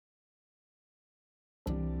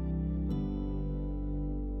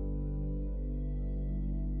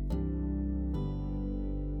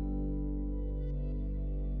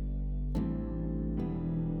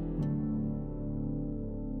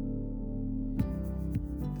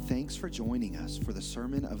Thanks for joining us for the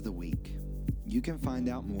Sermon of the Week. You can find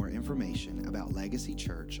out more information about Legacy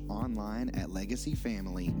Church online at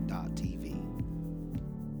legacyfamily.tv.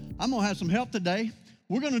 I'm going to have some help today.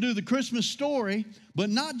 We're going to do the Christmas story, but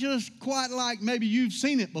not just quite like maybe you've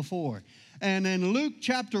seen it before. And in Luke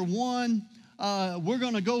chapter 1, we're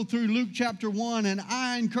going to go through Luke chapter 1, and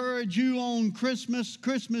I encourage you on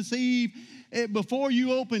Christmas Eve, before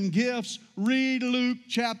you open gifts, read Luke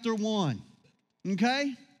chapter 1,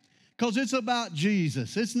 okay? Because it's about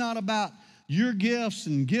Jesus. It's not about your gifts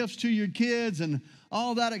and gifts to your kids and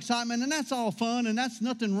all that excitement, and that's all fun, and that's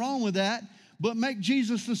nothing wrong with that, but make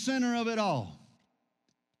Jesus the center of it all.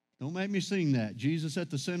 Don't make me sing that. Jesus at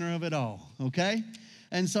the center of it all, okay?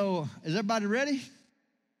 And so, is everybody ready?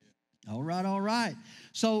 All right.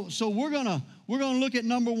 So we're gonna look at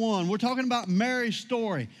number one. We're talking about Mary's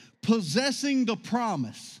story, possessing the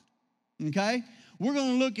promise, okay? We're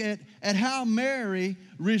going to look at how Mary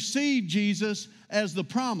received Jesus as the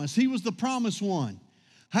promise. He was the promised one.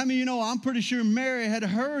 How many of you know, I'm pretty sure Mary had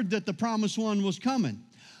heard that the promised one was coming.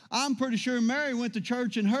 I'm pretty sure Mary went to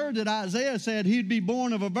church and heard that Isaiah said he'd be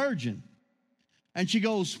born of a virgin. And she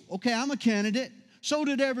goes, okay, I'm a candidate. So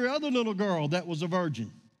did every other little girl that was a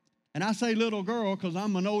virgin. And I say little girl because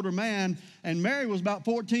I'm an older man, and Mary was about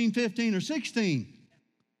 14, 15, or 16.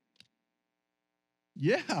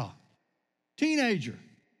 Yeah. Teenager.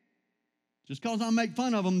 Just because I make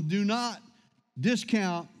fun of them, do not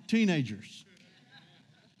discount teenagers.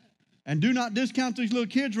 And do not discount these little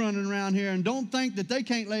kids running around here, and don't think that they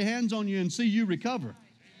can't lay hands on you and see you recover.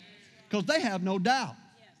 Because they have no doubt.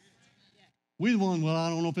 We're the one, well,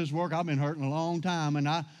 I don't know if this works. I've been hurting a long time, and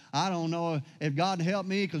I don't know if God helped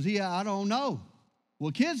me because I don't know.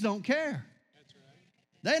 Well, kids don't care. That's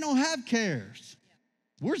right. They don't have cares.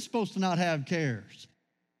 We're supposed to not have cares.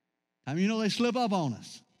 I mean, you know, they slip up on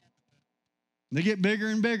us. They get bigger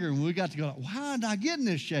and bigger, and we got to go, how did I get in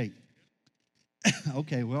this shape?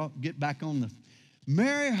 Okay, well, get back on the...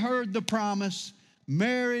 Mary heard the promise.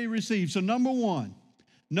 Mary received. So number one,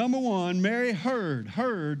 Mary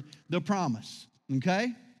heard the promise,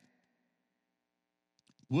 okay?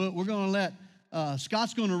 We're going to let...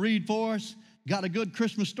 Scott's going to read for us. Got a good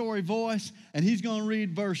Christmas story voice, and he's going to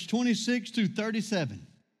read verse 26 to 37.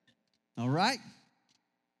 All right?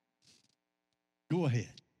 Go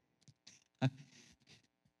ahead.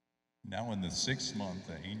 Now in the 6th month,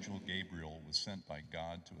 the angel Gabriel was sent by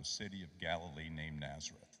God to a city of Galilee named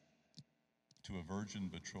Nazareth, to a virgin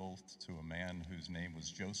betrothed to a man whose name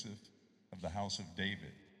was Joseph of the house of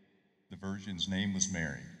David. The virgin's name was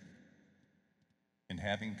Mary. And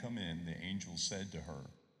having come in, the angel said to her,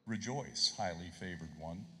 "Rejoice, highly favored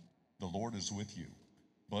one, the Lord is with you.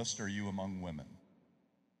 Blessed are you among women."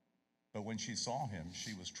 But when she saw him,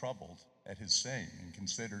 she was troubled at his saying and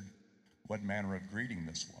considered what manner of greeting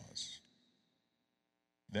this was.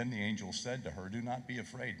 Then the angel said to her, "Do not be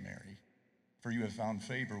afraid, Mary, for you have found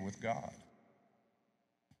favor with God.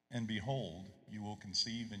 And behold, you will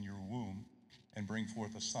conceive in your womb and bring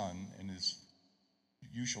forth a son, and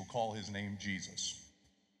you shall call his name Jesus.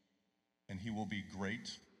 And he will be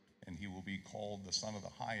great, and he will be called the Son of the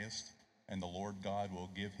Highest, and the Lord God will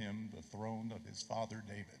give him the throne of his father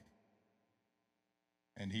David.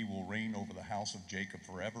 And he will reign over the house of Jacob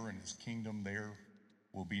forever, and his kingdom there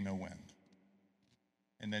will be no end."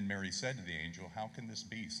 And then Mary said to the angel, "How can this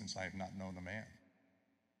be, since I have not known a man?"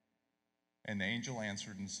 And the angel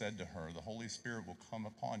answered and said to her, "The Holy Spirit will come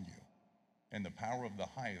upon you, and the power of the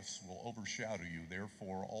highest will overshadow you.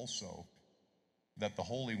 Therefore also that the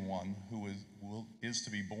Holy One who is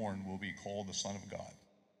to be born will be called the Son of God.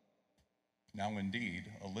 Now indeed,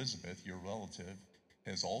 Elizabeth, your relative,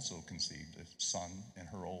 has also conceived a son in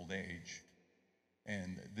her old age,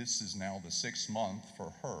 and this is now the 6th month for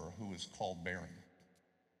her who is called barren.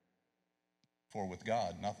 For with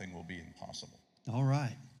God, nothing will be impossible." All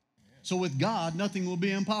right. So with God, nothing will be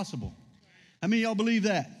impossible. How many of y'all believe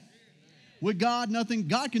that? With God, nothing.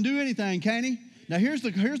 God can do anything, can't he? Now here's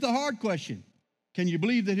the hard question. Can you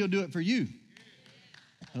believe that he'll do it for you?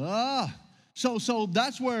 So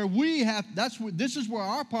that's where this is where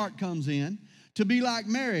our part comes in, to be like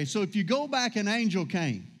Mary. So if you go back, an angel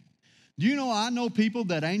came. Do you know, I know people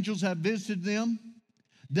that angels have visited them.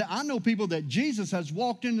 I know people that Jesus has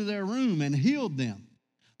walked into their room and healed them.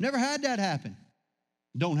 Never had that happen.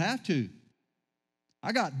 Don't have to.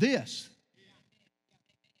 I got this.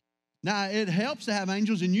 Now, it helps to have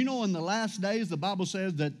angels, and you know, in the last days, the Bible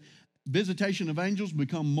says that visitation of angels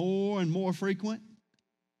become more and more frequent.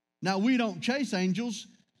 Now, we don't chase angels,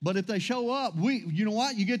 but if they show up, you know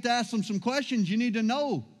what? You get to ask them some questions you need to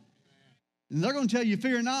know. And they're going to tell you,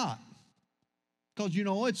 fear not. Because, you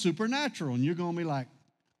know, it's supernatural. And you're going to be like,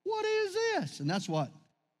 this. And that's what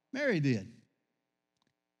Mary did.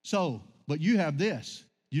 So, but you have this.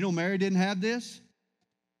 You know Mary didn't have this?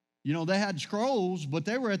 You know, they had scrolls, but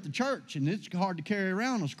they were at the church, and it's hard to carry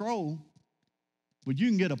around a scroll. But you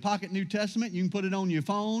can get a pocket New Testament. You can put it on your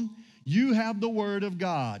phone. You have the Word of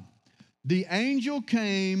God. The angel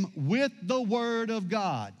came with the Word of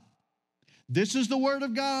God. This is the Word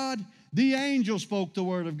of God. The angel spoke the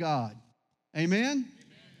Word of God. Amen? Amen?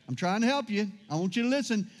 I'm trying to help you. I want you to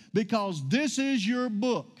listen because this is your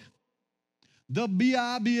book. The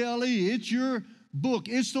Bible. It's your book.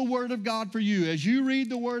 It's the Word of God for you. As you read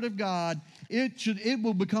the Word of God, it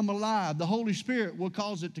will become alive. The Holy Spirit will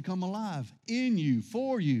cause it to come alive in you,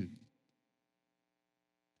 for you.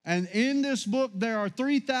 And in this book, there are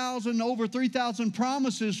over 3,000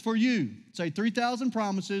 promises for you. Say 3,000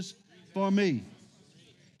 promises for me.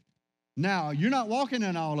 Now, you're not walking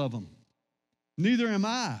in all of them. Neither am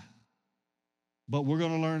I. But we're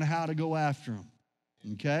going to learn how to go after them.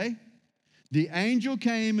 Okay? The angel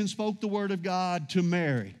came and spoke the word of God to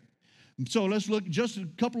Mary. So let's look just a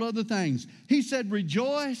couple other things. He said,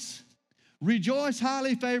 rejoice. Rejoice,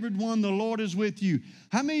 highly favored one, the Lord is with you.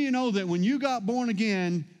 How many of you know that when you got born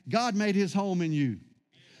again, God made his home in you?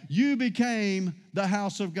 You became the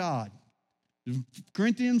house of God.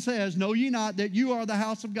 Corinthians says, know ye not that you are the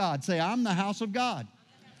house of God? Say, I'm the house of God.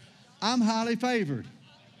 I'm highly favored.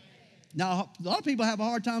 Now, a lot of people have a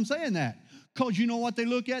hard time saying that because you know what they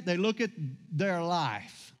look at? They look at their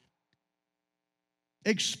life.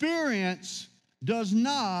 Experience does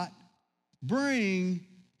not bring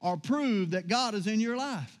or prove that God is in your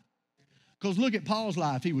life. Because look at Paul's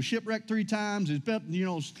life. He was shipwrecked 3 times. He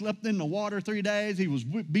slept in the water 3 days. He was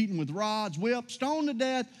beaten with rods, whipped, stoned to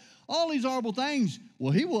death. All these horrible things.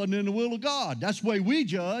 Well, he wasn't in the will of God. That's the way we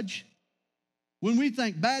judge. When we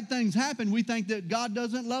think bad things happen, we think that God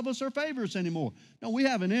doesn't love us or favor us anymore. No, we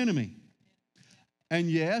have an enemy. And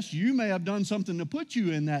yes, you may have done something to put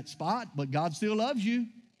you in that spot, but God still loves you.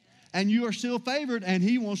 And you are still favored, and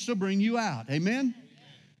he wants to bring you out. Amen?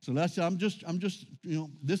 So I'm just,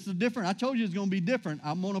 this is different. I told you it's going to be different.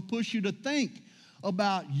 I'm going to push you to think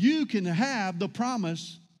about you can have the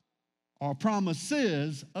promise or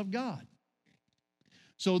promises of God.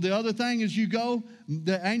 So the other thing is you go,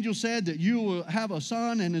 the angel said that you will have a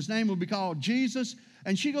son and his name will be called Jesus.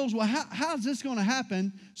 And she goes, well, how's this going to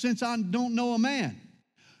happen since I don't know a man?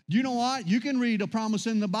 You know what? You can read a promise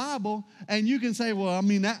in the Bible and you can say, well,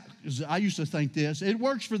 I used to think this. It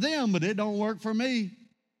works for them, but it don't work for me.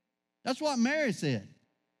 That's what Mary said.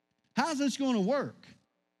 How's this going to work?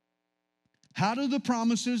 How do the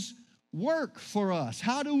promises work for us?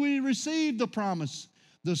 How do we receive the promise?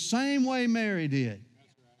 The same way Mary did.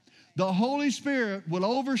 The Holy Spirit will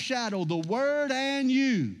overshadow the Word and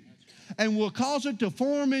you and will cause it to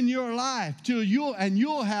form in your life till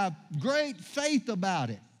you'll have great faith about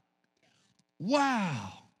it.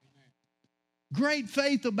 Wow. Great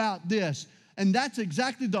faith about this. And that's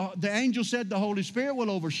exactly the angel said the Holy Spirit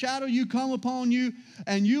will overshadow you, come upon you,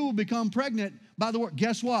 and you will become pregnant by the word.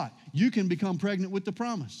 Guess what? You can become pregnant with the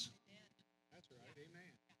promise. That's right.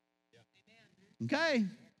 Amen. Okay.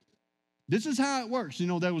 This is how it works. You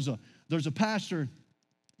know, there's a pastor,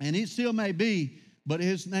 and it still may be, but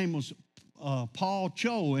his name was Paul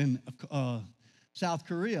Cho in South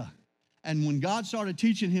Korea. And when God started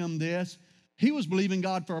teaching him this, he was believing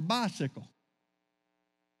God for a bicycle.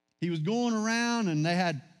 He was going around, and they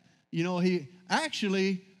had,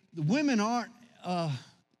 the women aren't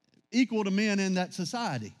equal to men in that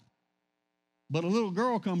society. But a little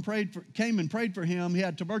girl came and prayed for him. He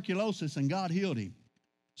had tuberculosis, and God healed him.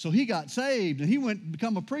 So he got saved, and he went and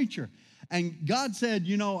become a preacher. And God said,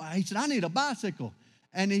 he said, I need a bicycle.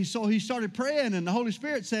 And so he started praying, and the Holy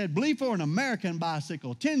Spirit said, believe for an American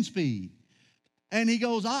bicycle, 10-speed. And he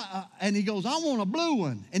goes, I want a blue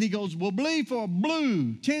one. And he goes, well, believe for a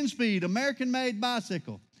blue, 10-speed, American-made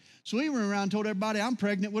bicycle. So he went around and told everybody, I'm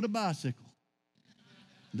pregnant with a bicycle.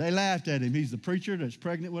 They laughed at him. He's the preacher that's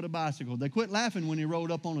pregnant with a bicycle. They quit laughing when he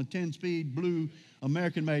rode up on a 10-speed, blue,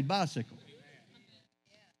 American-made bicycle.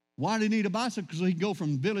 Why did he need a bicycle? Because he could go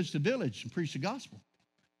from village to village and preach the gospel.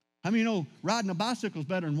 How many know riding a bicycle is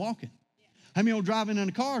better than walking? How many know driving in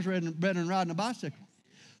a car is better than riding a bicycle?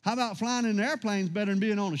 How about flying in an airplane is better than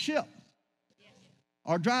being on a ship?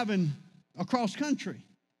 Or driving across country?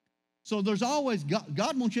 So there's always,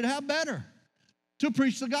 God wants you to have better, to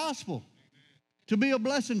preach the gospel, to be a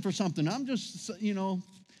blessing for something. I'm just, all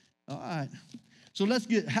right. So let's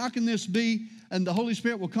get, how can this be? And the Holy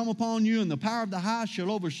Spirit will come upon you, and the power of the highest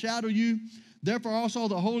shall overshadow you. Therefore also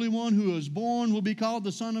the Holy One who is born will be called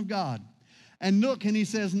the Son of God. And look, and he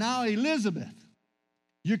says, now Elizabeth,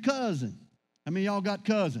 your cousin. I mean, y'all got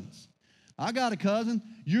cousins. I got a cousin.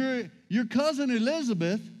 Your cousin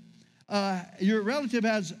Elizabeth, your relative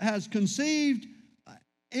has conceived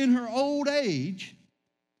in her old age,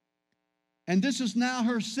 and this is now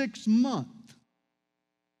her 6th month.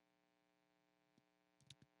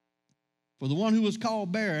 For the one who was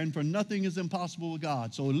called barren, for nothing is impossible with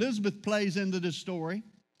God. So Elizabeth plays into this story,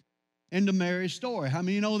 into Mary's story. How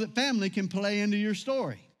many of you know that family can play into your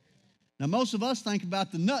story? Now, most of us think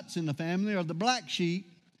about the nuts in the family or the black sheep,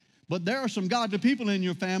 but there are some godly people in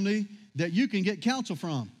your family that you can get counsel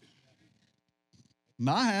from.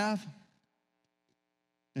 I have.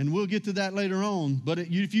 And we'll get to that later on. But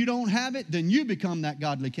if you don't have it, then you become that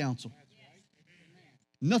godly counsel.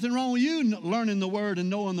 Nothing wrong with you learning the Word and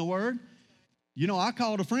knowing the Word. You know, I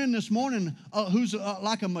called a friend this morning who's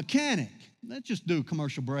like a mechanic. Let's just do a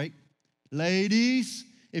commercial break. Ladies,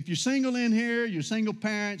 if you're single in here, you're a single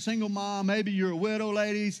parent, single mom, maybe you're a widow,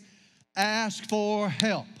 ladies, ask for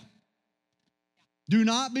help. Do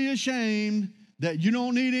not be ashamed that you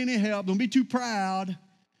don't need any help. Don't be too proud.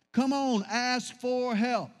 Come on, ask for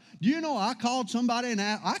help. Do you know I called somebody and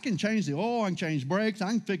I can change the oil, I can change brakes,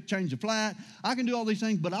 I can change the flat, I can do all these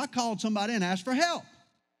things, but I called somebody and asked for help.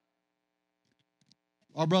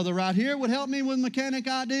 Our brother right here would help me with mechanic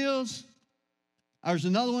ideas. There's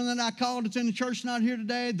another one that I called that's in the church not here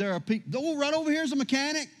today. There are people, oh, right over here is a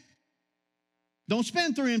mechanic. Don't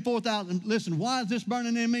spend $3,000 and $4,000. Listen, why is this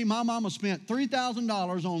burning in me? My mama spent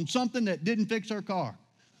 $3,000 on something that didn't fix her car.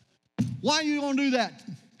 Why are you going to do that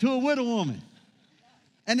to a widow woman?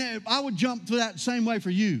 And I would jump to that same way for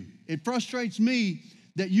you. It frustrates me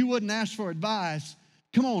that you wouldn't ask for advice.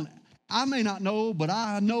 Come on, I may not know, but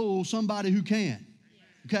I know somebody who can.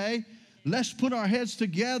 Okay? Let's put our heads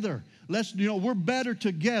together. We're better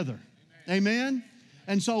together. Amen?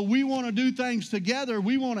 And so we want to do things together.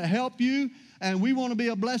 We want to help you, and we want to be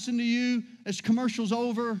a blessing to you. As commercial's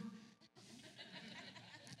over,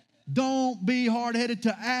 don't be hard-headed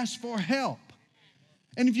to ask for help.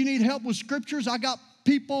 And if you need help with scriptures, I got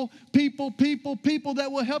people that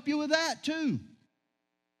will help you with that too.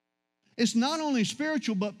 It's not only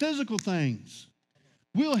spiritual, but physical things.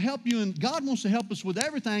 We'll help you, and God wants to help us with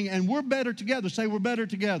everything, and we're better together. Say, we're better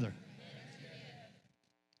together.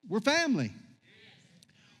 We're family.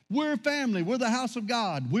 We're family. We're the house of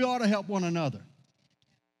God. We ought to help one another.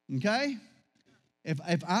 Okay?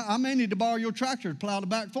 If I may need to borrow your tractor to plow the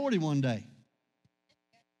back 40 one day.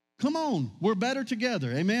 Come on. We're better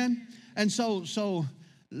together. Amen? And so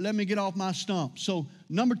let me get off my stump. So,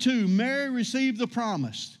 number 2, Mary received the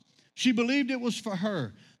promise. She believed it was for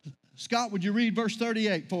her. Scott, would you read verse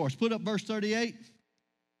 38 for us? Put up verse 38.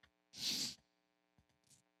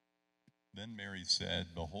 Then Mary said,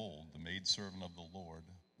 Behold, the maidservant of the Lord,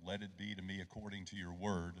 let it be to me according to your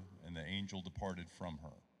word. And the angel departed from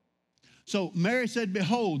her. So Mary said,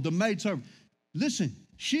 Behold, the maidservant. Listen,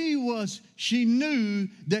 she knew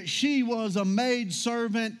that she was a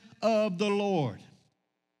maidservant of the Lord.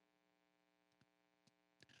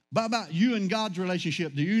 But about you and God's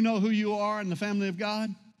relationship, do you know who you are in the family of God?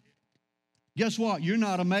 Guess what? You're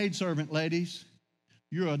not a maidservant, ladies.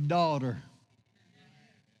 You're a daughter.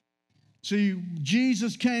 See,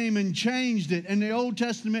 Jesus came and changed it. In the Old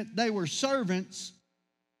Testament, they were servants,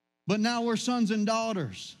 but now we're sons and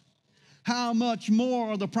daughters. How much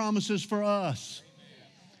more are the promises for us?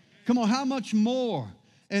 Come on, how much more?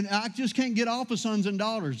 And I just can't get off of sons and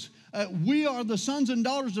daughters. We are the sons and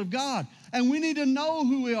daughters of God, and we need to know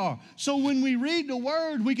who we are. So when we read the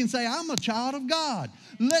Word, we can say, I'm a child of God.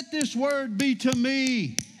 Let this Word be to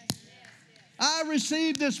me. I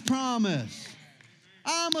received this promise.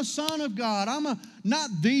 I'm a son of God. Not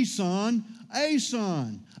the son,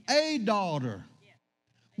 a daughter.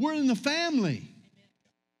 We're in the family.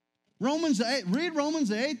 Romans 8, read Romans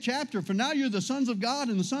the 8th chapter. For now you're the sons of God,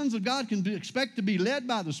 and the sons of God can expect to be led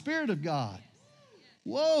by the Spirit of God.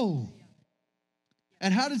 Whoa.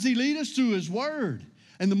 And how does He lead us? Through His Word.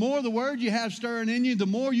 And the more the Word you have stirring in you, the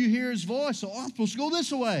more you hear His voice. So I'm supposed to go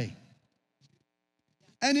this way.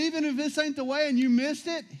 And even if this ain't the way and you missed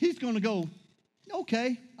it, He's going to go,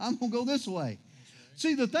 okay, I'm going to go this way.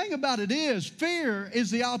 See, the thing about it is, fear is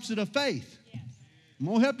the opposite of faith. I'm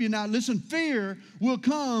going to help you now. Listen, fear will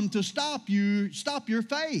come to stop your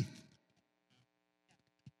faith.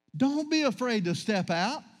 Don't be afraid to step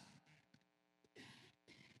out.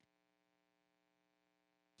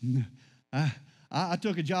 I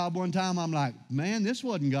took a job one time. I'm like, man, this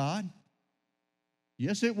wasn't God.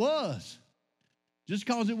 Yes, it was. Just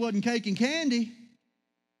because it wasn't cake and candy.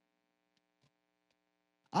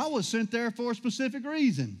 I was sent there for a specific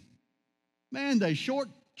reason. Man, they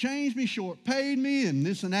short-changed me, short-paid me, and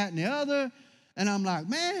this and that and the other. And I'm like,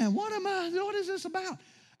 man, what is this about?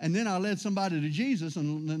 and then I led somebody to Jesus,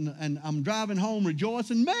 and I'm driving home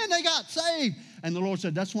rejoicing. Man, they got saved. And the Lord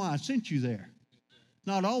said, that's why I sent you there. It's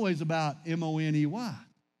not always about Money.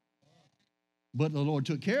 But the Lord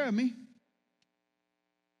took care of me.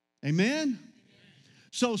 Amen?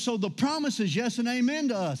 So the promise is yes and amen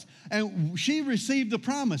to us. And she received the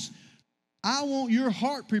promise. I want your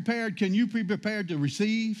heart prepared. Can you be prepared to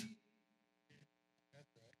receive?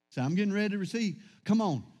 So I'm getting ready to receive. Come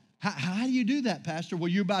on. How do you do that, Pastor? Well,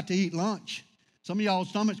 you're about to eat lunch. Some of y'all's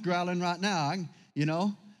stomach's growling right now,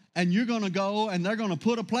 and you're going to go and they're going to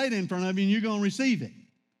put a plate in front of you and you're going to receive it.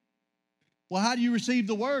 Well, how do you receive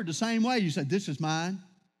the word? The same way. You said, this is mine.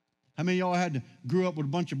 How many of y'all grew up with a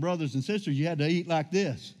bunch of brothers and sisters? You had to eat like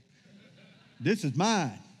this. This is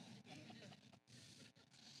mine.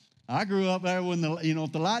 I grew up there when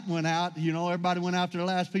if the light went out, everybody went after the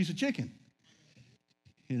last piece of chicken.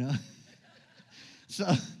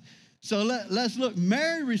 So let's look.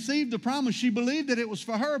 Mary received the promise. She believed that it was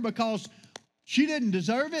for her because she didn't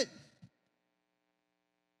deserve it.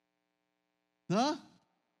 Huh?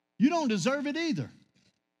 You don't deserve it either.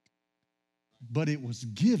 But it was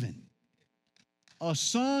given. A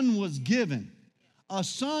son was given. A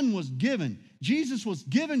son was given. Jesus was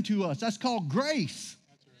given to us. That's called grace.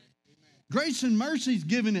 That's right. Grace and mercy is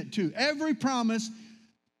given it to. Every promise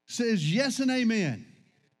says yes and amen.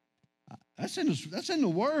 That's in the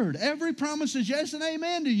word. Every promise is yes and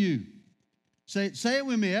amen to you. Say it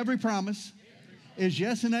with me. Every promise is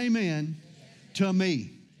yes and amen to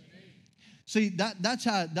me. See, that's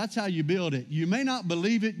how you build it. You may not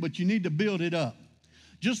believe it, but you need to build it up.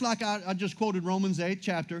 Just like I just quoted Romans 8th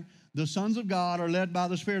chapter, the sons of God are led by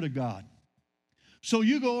the Spirit of God. So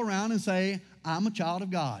you go around and say, I'm a child of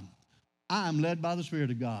God. I'm led by the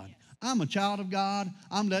Spirit of God. I'm a child of God.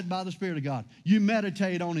 I'm led by the Spirit of God. You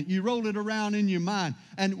meditate on it. You roll it around in your mind.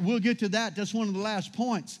 And we'll get to that. That's one of the last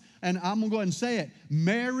points. And I'm going to go ahead and say it.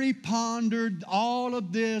 Mary pondered all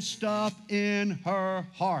of this stuff in her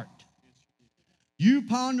heart. You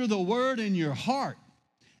ponder the word in your heart,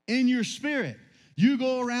 in your spirit. You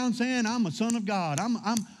go around saying, I'm a son of God.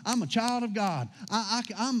 I'm a child of God.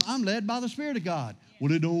 I'm led by the Spirit of God.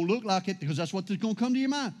 Well, it don't look like it because that's what's going to come to your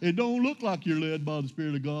mind. It don't look like you're led by the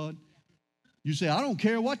Spirit of God. You say, I don't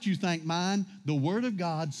care what you think, mine. The Word of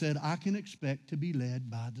God said I can expect to be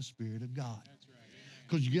led by the Spirit of God.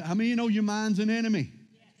 Because how many of you know your mind's an enemy?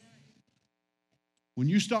 When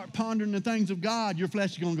you start pondering the things of God, your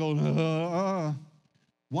flesh is going to go,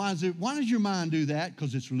 Why does your mind do that?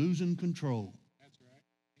 Because it's losing control. That's right.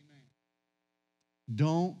 Amen.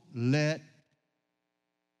 Don't let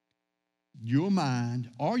your mind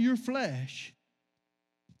or your flesh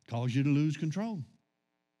cause you to lose control.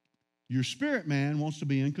 Your spirit man wants to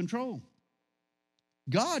be in control.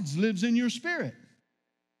 God lives in your spirit.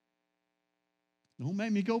 Don't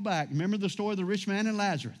make me go back. Remember the story of the rich man and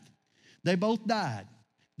Lazarus? They both died.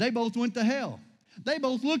 They both went to hell. They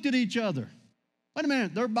both looked at each other. Wait a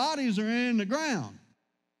minute, their bodies are in the ground.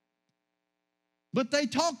 But they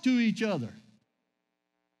talk to each other.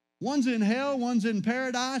 One's in hell, one's in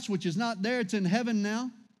paradise, which is not there, it's in heaven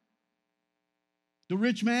now. The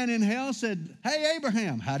rich man in hell said, hey,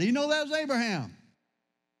 Abraham. How do you know that was Abraham?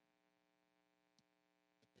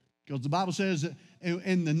 Because the Bible says that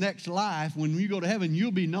in the next life, when you go to heaven,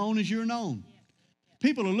 you'll be known as you're known.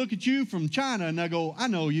 People will look at you from China and they'll go, I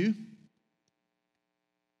know you.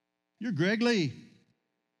 You're Greg Lee.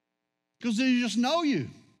 Because they just know you.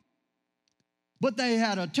 But they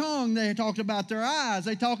had a tongue. They talked about their eyes.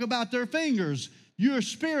 They talk about their fingers. Your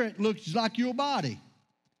spirit looks like your body.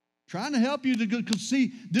 Trying to help you to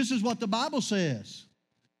see this is what the Bible says.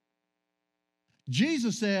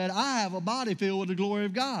 Jesus said, I have a body filled with the glory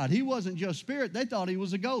of God. He wasn't just spirit. They thought he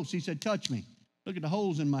was a ghost. He said, touch me. Look at the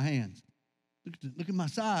holes in my hands. Look at my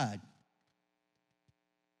side.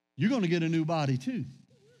 You're going to get a new body too.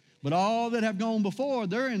 But all that have gone before,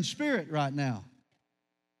 they're in spirit right now.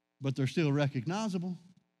 But they're still recognizable.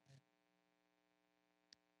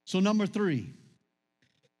 So number 3,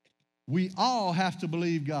 we all have to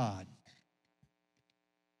believe God.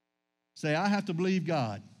 Say, I have to believe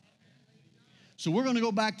God. So we're going to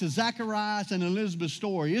go back to Zacharias and Elizabeth's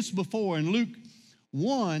story. It's before in Luke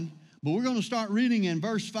 1, but we're going to start reading in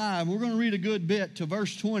verse 5. We're going to read a good bit to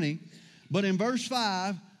verse 20. But in verse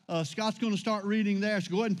 5, Scott's going to start reading there.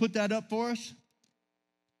 So go ahead and put that up for us.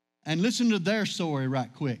 And listen to their story right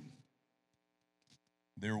quick.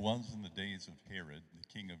 There was in the days of Herod,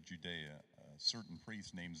 the king of Judea, a certain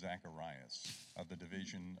priest named Zacharias of the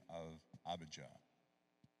division of Abijah.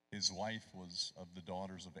 His wife was of the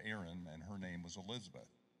daughters of Aaron, and her name was Elizabeth.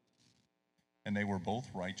 And they were both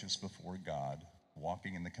righteous before God,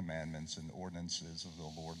 walking in the commandments and ordinances of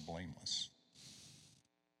the Lord blameless.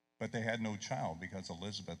 But they had no child because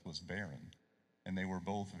Elizabeth was barren, and they were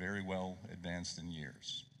both very well advanced in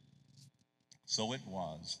years. So it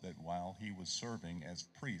was that while he was serving as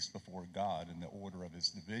priest before God in the order of his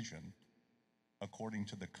division, according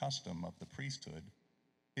to the custom of the priesthood,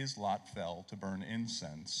 his lot fell to burn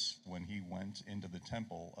incense when he went into the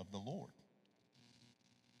temple of the Lord.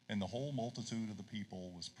 And the whole multitude of the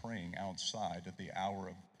people was praying outside at the hour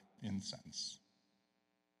of incense.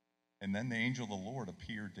 And then the angel of the Lord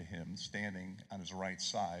appeared to him, standing on his right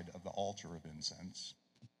side of the altar of incense.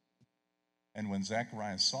 And when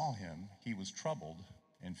Zacharias saw him, he was troubled,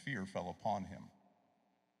 and fear fell upon him.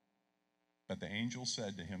 But the angel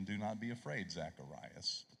said to him, "Do not be afraid,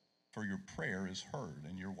 Zacharias, for your prayer is heard,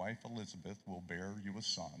 and your wife Elizabeth will bear you a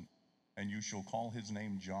son, and you shall call his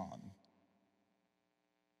name John.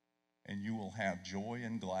 And you will have joy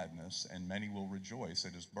and gladness, and many will rejoice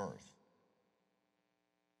at his birth.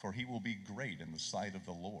 For he will be great in the sight of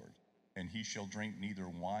the Lord, and he shall drink neither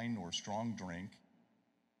wine nor strong drink,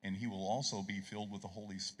 and he will also be filled with the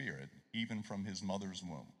Holy Spirit, even from his mother's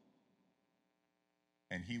womb.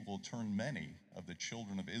 And he will turn many of the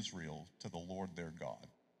children of Israel to the Lord their God.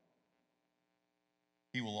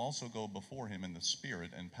 He will also go before him in the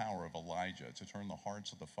spirit and power of Elijah to turn the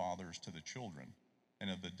hearts of the fathers to the children, and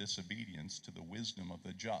of the disobedience to the wisdom of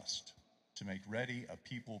the just, to make ready a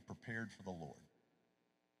people prepared for the Lord."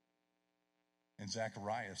 And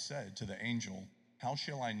Zacharias said to the angel, "How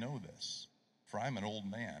shall I know this? For I am an old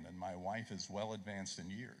man, and my wife is well advanced in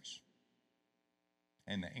years."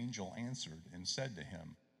 And the angel answered and said to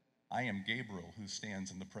him, "I am Gabriel, who stands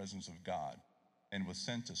in the presence of God, and was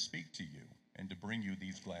sent to speak to you and to bring you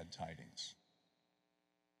these glad tidings.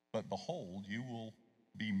 But behold, you will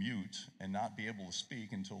be mute and not be able to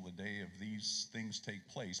speak until the day of these things take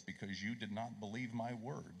place, because you did not believe my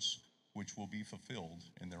words, which will be fulfilled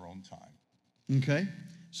in their own time." Okay,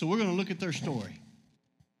 so we're going to look at their story.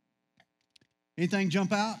 Anything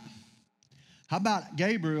jump out? How about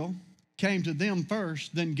Gabriel came to them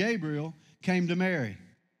first, then Gabriel came to Mary.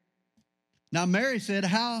 Now Mary said,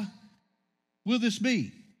 "How will this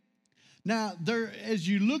be?" Now, as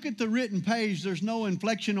you look at the written page, there's no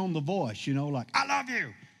inflection on the voice, like, "I love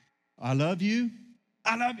you. I love you.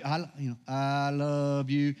 I love you. I love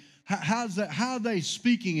you." How's that? How are they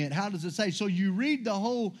speaking it? How does it say? So you read the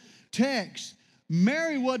whole text.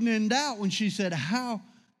 Mary wasn't in doubt when she said,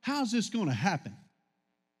 how's this going to happen?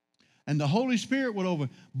 And the Holy Spirit went over.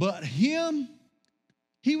 But he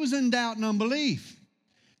was in doubt and unbelief.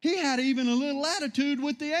 He had even a little attitude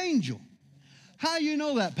with the angel. How you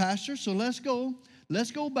know that, Pastor? So let's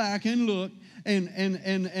go back and look in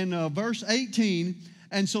verse 18.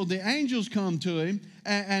 And so the angels come to him,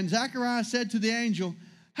 and Zacharias said to the angel,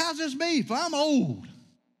 "How's this be? For I'm old.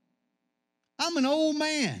 I'm an old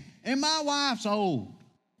man, and my wife's old."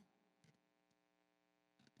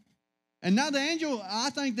 And now I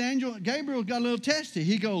think the angel Gabriel got a little testy.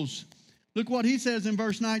 He goes, look what he says in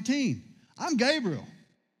verse 19. "I'm Gabriel,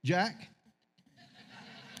 Jack.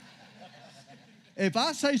 If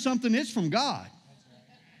I say something, it's from God.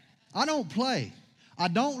 I don't play. I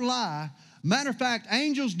don't lie. Matter of fact,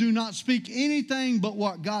 angels do not speak anything but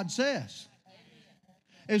what God says.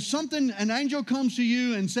 If an angel comes to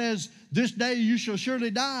you and says, 'This day you shall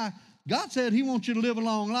surely die,' God said he wants you to live a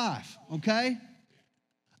long life, okay?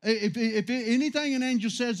 If anything an angel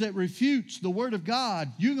says that refutes the word of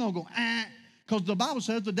God, you're going to go, because the Bible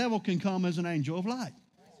says the devil can come as an angel of light.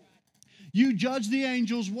 You judge the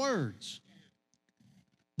angel's words.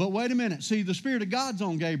 But wait a minute. See, the Spirit of God's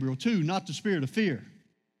on Gabriel too, not the spirit of fear.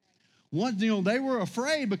 They were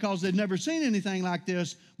afraid because they'd never seen anything like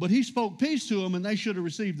this, but he spoke peace to them, and they should have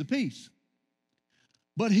received the peace.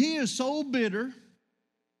 But he is so bitter,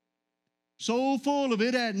 so full of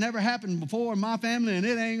it had never happened before in my family, and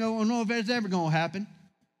it ain't going to know if it's ever going to happen.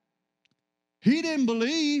 He didn't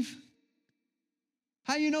believe.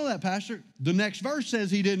 How you know that, Pastor? The next verse says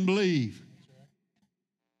he didn't believe.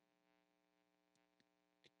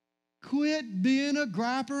 Quit being a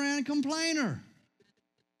griper and complainer.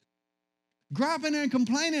 Griping and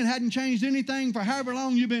complaining hadn't changed anything for however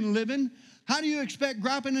long you've been living. How do you expect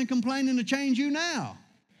griping and complaining to change you now?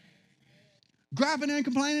 Griping and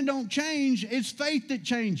complaining don't change. It's faith that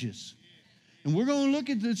changes. And we're going to look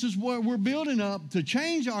at this is what we're building up to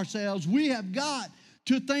change ourselves. We have got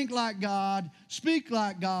to think like God, speak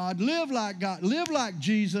like God, live like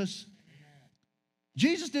Jesus.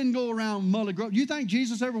 Jesus didn't go around mully growth. You think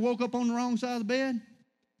Jesus ever woke up on the wrong side of the bed?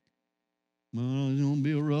 "Well, it's going to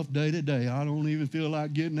be a rough day today. I don't even feel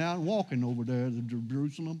like getting out and walking over there to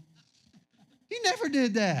Jerusalem." He never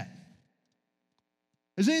did that.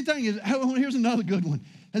 Here's another good one.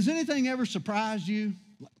 Has anything ever surprised you?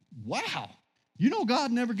 Wow. You know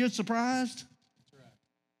God never gets surprised.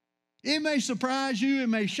 It may surprise you, it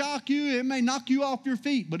may shock you, it may knock you off your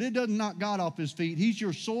feet, but it doesn't knock God off his feet. He's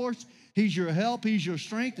your source, he's your help, he's your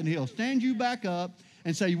strength, and he'll stand you back up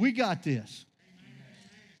and say, we got this.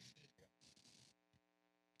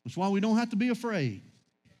 That's why we don't have to be afraid.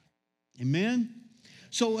 Amen?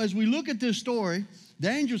 So as we look at this story, the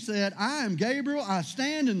angel said, I am Gabriel, I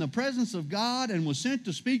stand in the presence of God and was sent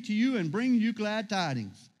to speak to you and bring you glad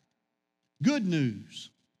tidings. Good news.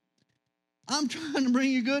 I'm trying to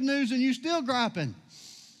bring you good news and you still griping.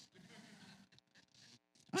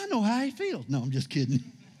 I know how he feels. No, I'm just kidding.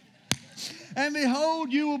 And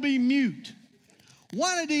behold, you will be mute.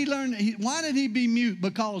 Why did he be mute?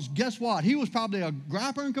 Because guess what? He was probably a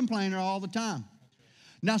griper and complainer all the time.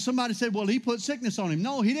 Now somebody said, well, he put sickness on him.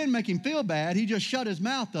 No, he didn't make him feel bad. He just shut his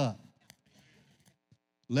mouth up.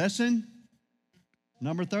 Lesson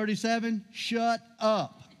number 37, shut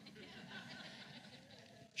up.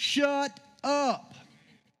 Shut up.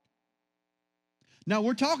 Now,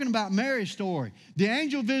 we're talking about Mary's story. The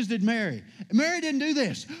angel visited Mary. Mary didn't do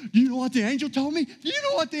this. Do you know what the angel told me? Do you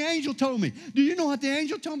know what the angel told me? Do you know what the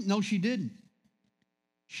angel told me? No, she didn't.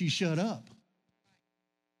 She shut up.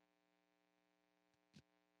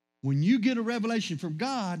 When you get a revelation from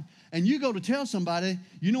God and you go to tell somebody,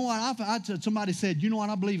 you know what, somebody said, you know what,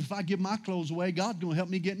 I believe if I give my clothes away, God's going to help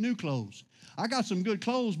me get new clothes. I got some good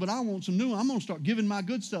clothes, but I want some new. I'm going to start giving my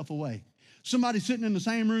good stuff away. Somebody sitting in the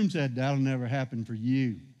same room said, that'll never happen for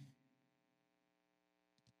you.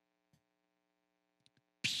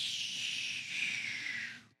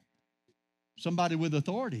 Somebody with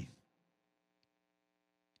authority.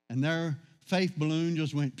 And their faith balloon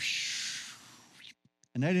just went,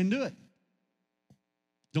 and they didn't do it.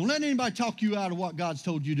 Don't let anybody talk you out of what God's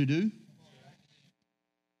told you to do.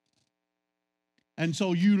 And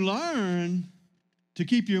so you learn to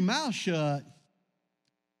keep your mouth shut.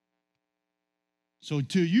 So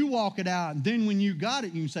till you walk it out, and then when you got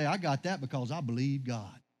it, you can say, I got that because I believe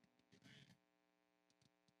God.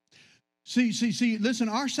 See, listen,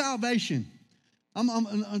 our salvation, I'm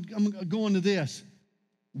going to this.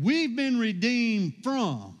 We've been redeemed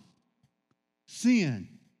from sin.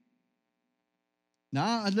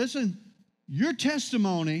 Now, listen, your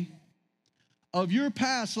testimony of your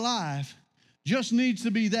past life just needs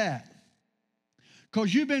to be that.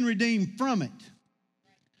 Because you've been redeemed from it.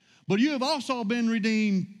 But you have also been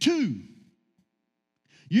redeemed to.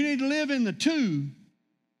 You need to live in the to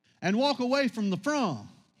and walk away from the from.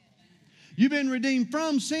 You've been redeemed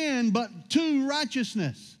from sin, but to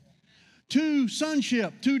righteousness, to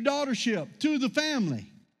sonship, to daughtership, to the family.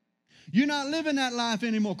 You're not living that life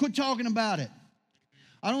anymore. Quit talking about it.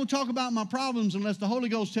 I don't talk about my problems unless the Holy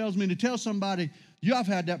Ghost tells me to tell somebody, you have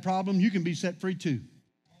had that problem, you can be set free too.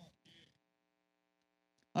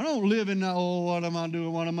 I don't live in that, what am I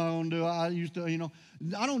doing, what am I going to do? I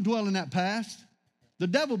don't dwell in that past. The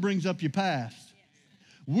devil brings up your past.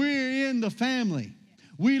 We're in the family.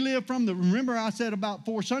 We live remember I said about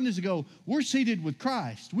 4 Sundays ago, we're seated with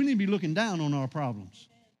Christ. We need to be looking down on our problems.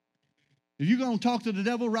 If you're going to talk to the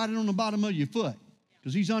devil, write it on the bottom of your foot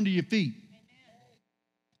because he's under your feet.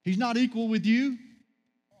 He's not equal with you.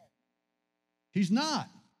 He's not.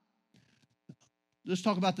 Let's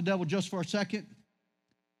talk about the devil just for a second.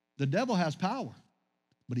 The devil has power,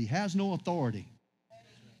 but he has no authority.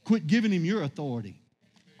 Quit giving him your authority.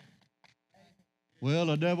 Well,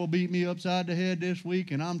 the devil beat me upside the head this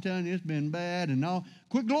week, and I'm telling you, it's been bad and all.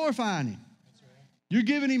 Quit glorifying him. You're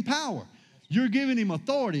giving him power. You're giving him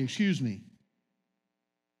authority,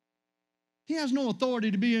 He has no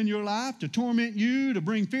authority to be in your life, to torment you, to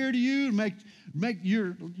bring fear to you, to make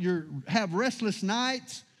your have restless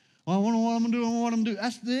nights. Well, I wonder what I'm going to do, what I'm going to do.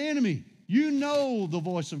 That's the enemy. You know the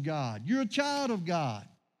voice of God. You're a child of God.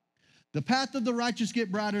 The path of the righteous get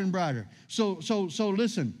brighter and brighter. So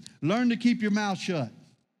listen, learn to keep your mouth shut.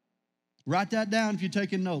 Write that down if you're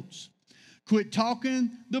taking notes. Quit talking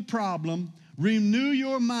the problem. Renew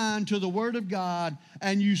your mind to the Word of God,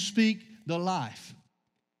 and you speak the life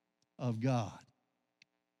of God.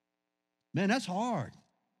 Man, that's hard.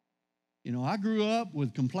 I grew up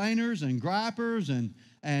with complainers and gripers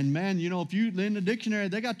and man, if you in the dictionary,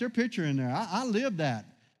 they got their picture in there. I lived that,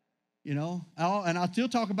 and I still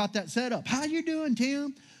talk about that setup. How you doing,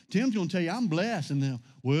 Tim? Tim's going to tell you, I'm blessed. And then,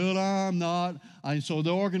 well, I'm not. And so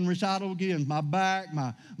the organ recital again, my back,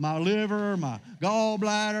 my liver, my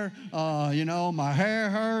gallbladder, my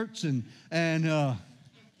hair hurts. And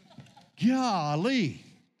golly.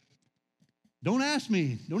 Don't ask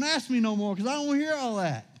me no more because I don't want to hear all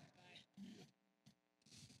that.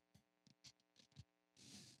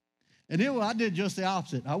 And then I did just the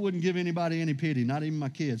opposite. I wouldn't give anybody any pity, not even my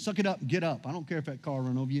kids. Suck it up and get up. I don't care if that car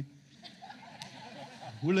run over you.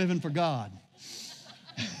 We're living for God.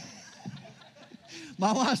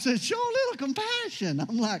 My wife said, show a little compassion.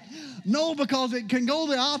 I'm like, no, because it can go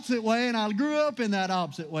the opposite way, and I grew up in that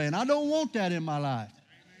opposite way, and I don't want that in my life.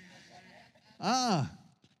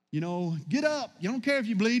 Get up. You don't care if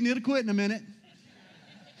you're bleeding. It'll quit in a minute.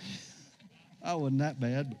 I wasn't that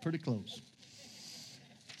bad, but pretty close.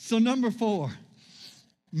 So number 4,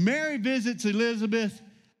 Mary visits Elizabeth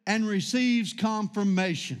and receives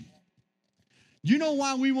confirmation. You know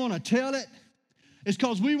why we want to tell it? It's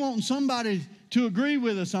because we want somebody to agree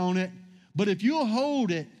with us on it. But if you'll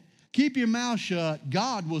hold it, keep your mouth shut,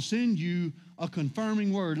 God will send you a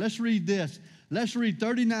confirming word. Let's read this. Let's read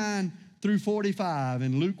 39 through 45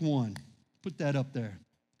 in Luke 1. Put that up there.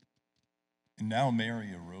 And now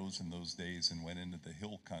Mary arose in those days and went into the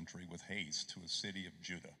hill country with haste to a city of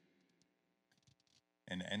Judah,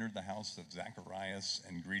 and entered the house of Zacharias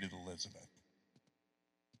and greeted Elizabeth.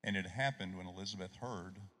 And it happened when Elizabeth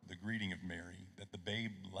heard the greeting of Mary that the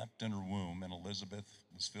babe leapt in her womb, and Elizabeth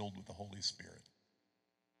was filled with the Holy Spirit.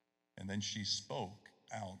 And then she spoke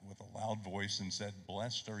out with a loud voice and said,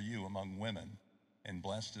 Blessed are you among women, and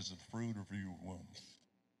blessed is the fruit of your womb.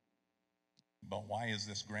 But why is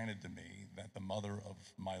this granted to me, that the mother of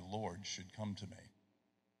my Lord should come to me?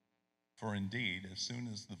 For indeed, as soon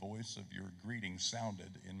as the voice of your greeting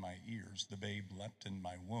sounded in my ears, the babe leapt in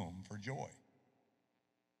my womb for joy.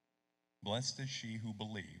 Blessed is she who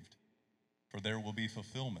believed, for there will be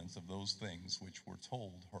fulfillments of those things which were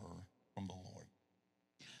told her from the Lord.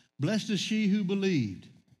 Blessed is she who believed.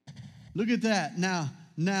 Look at that. Now,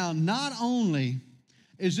 not only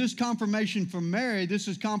is this confirmation for Mary, this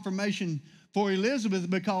is confirmation for Elizabeth,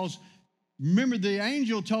 because remember, the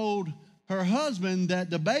angel told her husband that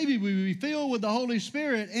the baby would be filled with the Holy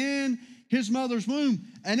Spirit in his mother's womb,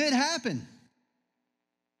 and it happened.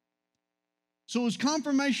 So it was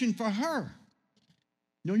confirmation for her.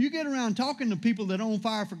 You get around talking to people that are on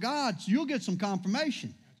fire for God, so you'll get some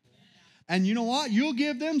confirmation. And you know what? You'll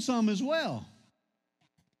give them some as well.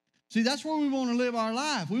 See, that's where we want to live our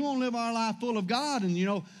life. We want to live our life full of God,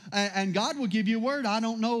 and God will give you a word. I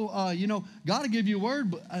don't know, God will give you a word,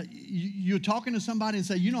 but you're talking to somebody and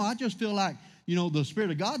say, I just feel like, the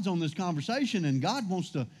Spirit of God's on this conversation, and God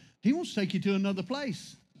wants to take you to another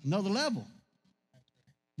place, another level,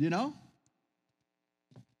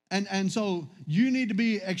 And so you need to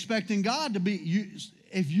be expecting God to be,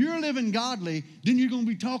 if you're living godly, then you're going to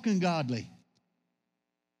be talking godly.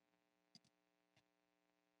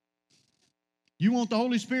 You want the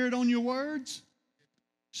Holy Spirit on your words?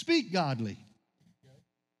 Speak godly.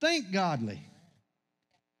 Think godly.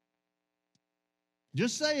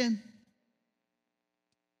 Just saying.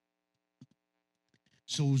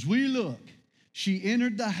 So as we look, she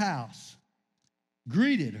entered the house,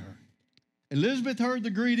 greeted her. Elizabeth heard the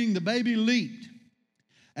greeting, the baby leaped.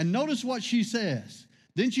 And notice what she says.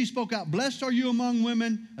 Then she spoke out, Blessed are you among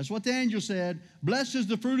women. That's what the angel said. Blessed is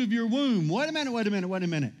the fruit of your womb. Wait a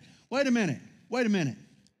minute.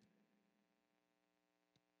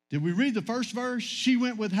 Did we read the first verse? She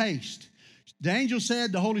went with haste. The angel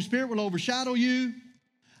said, the Holy Spirit will overshadow you,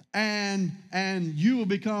 and you will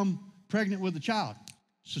become pregnant with a child.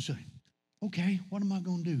 So, okay, what am I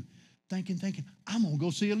going to do? Thinking, I'm going to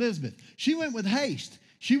go see Elizabeth. She went with haste.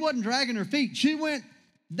 She wasn't dragging her feet. She went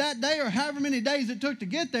that day or however many days it took to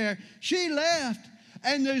get there. She left,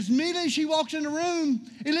 and as immediately she walks in the room,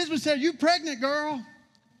 Elizabeth said, You pregnant, girl?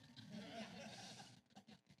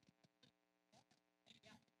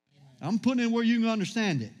 I'm putting it where you can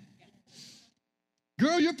understand it.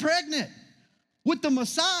 Girl, you're pregnant with the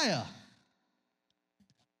Messiah.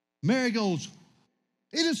 Mary goes,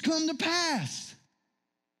 It has come to pass,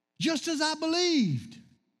 just as I believed.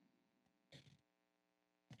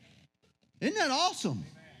 Isn't that awesome?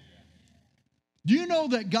 Do you know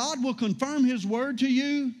that God will confirm His word to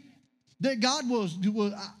you? That God will,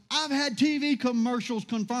 I've had TV commercials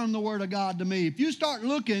confirm the word of God to me. If you start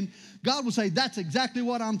looking, God will say, that's exactly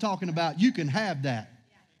what I'm talking about. You can have that.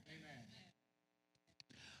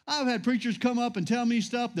 I've had preachers come up and tell me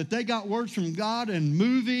stuff that they got words from God in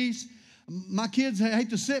movies. My kids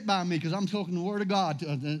hate to sit by me because I'm talking the word of God.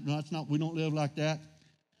 No, that's not, we don't live like that.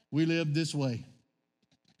 We live this way.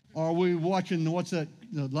 Or we watching, what's that,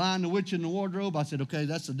 the Lion, the Witch, and the Wardrobe. I said, okay,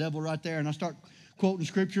 that's the devil right there. And I start quoting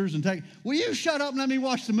scriptures and will you shut up and let me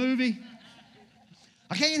watch the movie?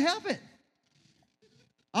 I can't help it.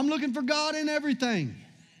 I'm looking for God in everything.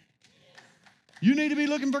 You need to be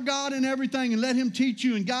looking for God in everything and let Him teach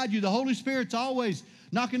you and guide you. The Holy Spirit's always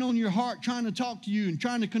knocking on your heart, trying to talk to you and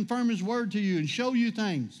trying to confirm His word to you and show you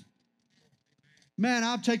things. Man,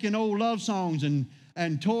 I've taken old love songs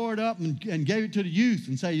and tore it up and gave it to the youth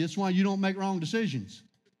and say, that's why you don't make wrong decisions.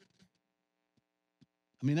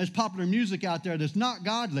 I mean, there's popular music out there that's not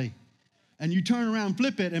godly, and you turn around and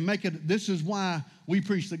flip it and make it, this is why we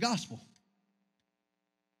preach the gospel.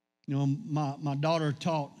 You know, my daughter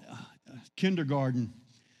taught kindergarten,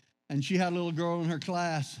 and she had a little girl in her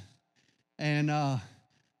class, and her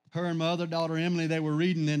and my other daughter, Emily, they were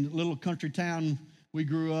reading in the little country town we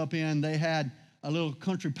grew up in. They had a little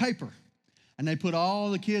country paper, and they put all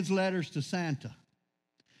the kids' letters to Santa.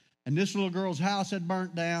 And this little girl's house had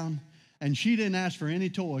burnt down, and she didn't ask for any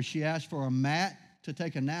toys. She asked for a mat to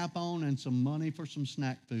take a nap on and some money for some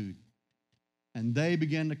snack food. And they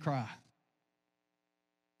began to cry.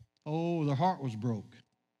 Oh, their heart was broke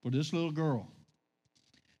for this little girl.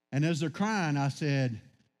 And as they're crying, I said,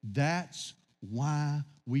 that's why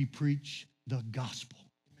we preach the gospel.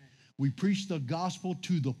 We preach the gospel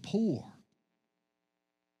to the poor.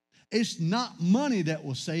 It's not money that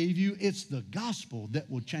will save you. It's the gospel that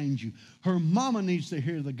will change you. Her mama needs to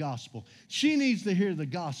hear the gospel. She needs to hear the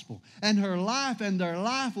gospel. And her life and their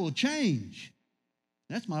life will change.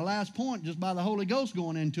 That's my last point, just by the Holy Ghost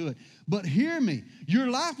going into it. But hear me. Your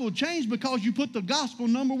life will change because you put the gospel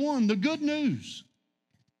number one, the good news.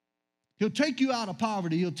 He'll take you out of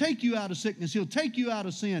poverty. He'll take you out of sickness. He'll take you out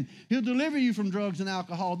of sin. He'll deliver you from drugs and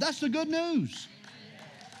alcohol. That's the good news.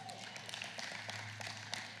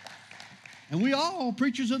 And we all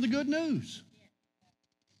preachers of the good news.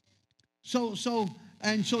 So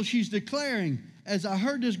she's declaring, as I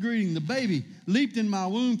heard this greeting, the baby leaped in my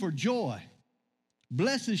womb for joy.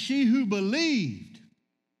 Blessed is she who believed.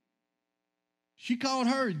 She called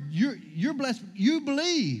her, you're blessed, you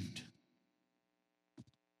believed.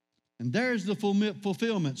 And there's the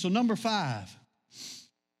fulfillment. So number 5,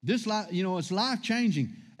 this life, it's life-changing.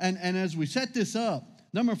 And as we set this up,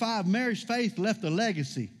 number 5, Mary's faith left a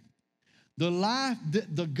legacy.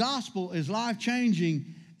 The gospel is life-changing.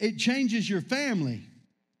 It changes your family.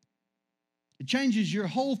 It changes your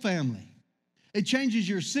whole family. It changes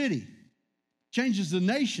your city. Changes the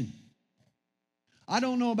nation. I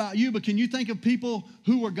don't know about you, but can you think of people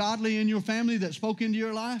who were godly in your family that spoke into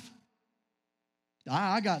your life?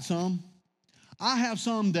 I got some. I have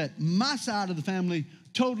some that my side of the family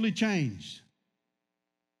totally changed.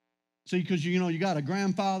 See, because you got a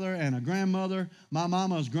grandfather and a grandmother, my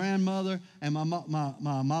mama's grandmother and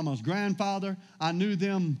my mama's grandfather. I knew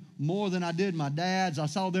them more than I did my dad's. I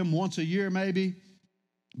saw them once a year maybe,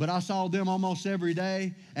 but I saw them almost every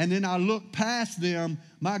day. And then I looked past them.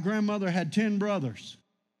 My grandmother had 10 brothers,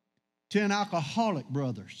 10 alcoholic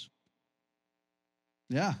brothers.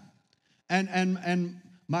 Yeah. And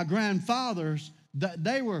my grandfathers,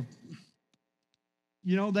 they were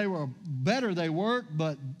better, they worked,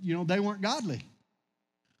 but, they weren't godly.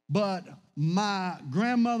 But my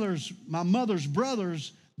mother's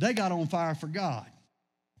brothers, they got on fire for God.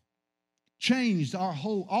 Changed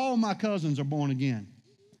all my cousins are born again.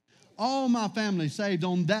 All my family saved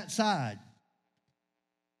on that side.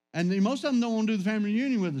 And most of them don't want to do the family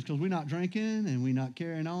reunion with us because we're not drinking and we're not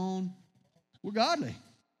carrying on. We're godly.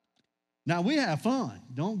 Now, we have fun.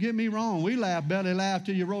 Don't get me wrong. We belly laugh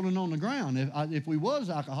till you're rolling on the ground. If we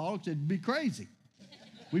was alcoholics, it'd be crazy.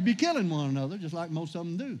 We'd be killing one another, just like most of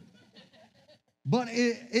them do. But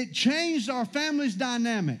it changed our family's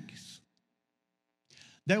dynamics.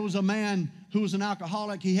 There was a man who was an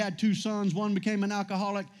alcoholic. He had 2 sons. One became an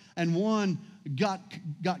alcoholic, and one got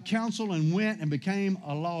counsel and went and became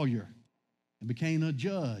a lawyer and became a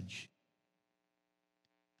judge.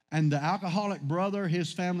 And the alcoholic brother,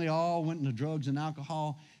 his family all went into drugs and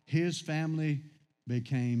alcohol. His family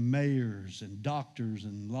became mayors and doctors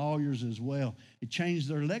and lawyers as well. It changed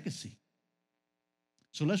their legacy.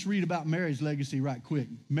 So let's read about Mary's legacy right quick.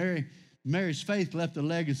 Mary's faith left a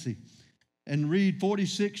legacy. And read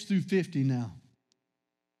 46 through 50 now.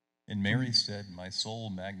 And Mary said, my soul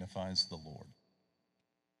magnifies the Lord,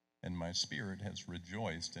 and my spirit has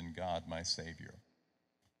rejoiced in God my Savior.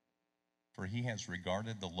 For he has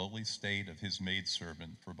regarded the lowly state of his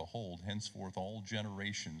maidservant, for behold, henceforth all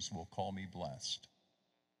generations will call me blessed.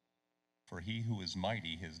 For he who is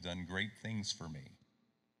mighty has done great things for me,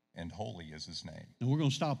 and holy is his name. And we're going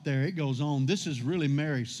to stop there. It goes on. This is really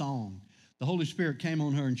Mary's song. The Holy Spirit came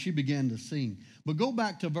on her and she began to sing. But go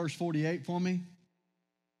back to verse 48 for me.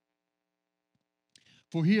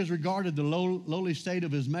 For he has regarded the lowly state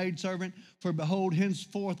of his maidservant, for behold,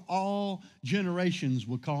 henceforth all generations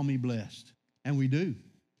will call me blessed. And we do.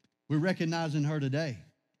 We're recognizing her today.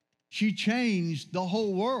 She changed the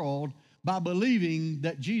whole world by believing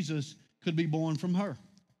that Jesus could be born from her.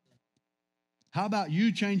 How about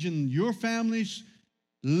you changing your family's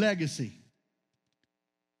legacy?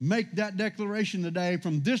 make that declaration today.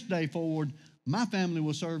 From this day forward, my family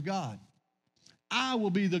will serve God. I will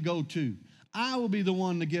be the go-to. I will be the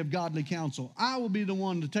one to give godly counsel. I will be the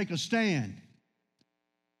one to take a stand.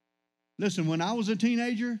 Listen, when I was a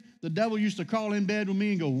teenager, the devil used to crawl in bed with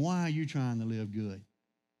me and go, why are you trying to live good?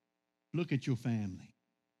 Look at your family.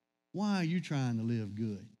 Why are you trying to live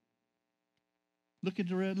good? Look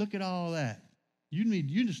at all that. You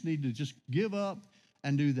just need to just give up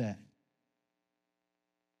and do that.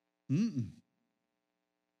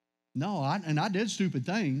 No, I did stupid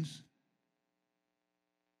things.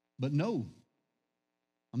 But no,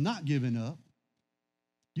 I'm not giving up.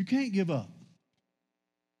 You can't give up.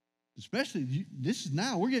 Especially,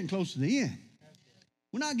 we're getting close to the end.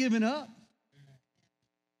 We're not giving up.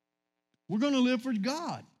 We're going to live for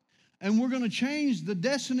God. And we're going to change the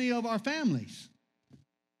destiny of our families.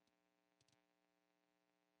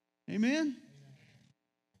 Amen?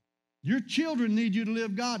 Your children need you to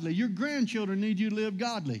live godly. Your grandchildren need you to live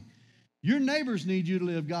godly. Your neighbors need you to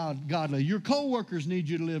live godly. Your co-workers need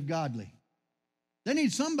you to live godly. They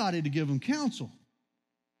need somebody to give them counsel.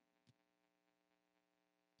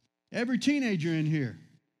 Every teenager in here.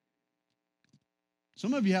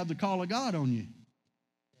 Some of you have the call of God on you.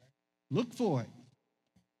 Look for it.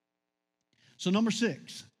 So number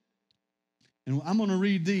 6. And I'm going to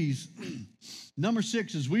read these. Number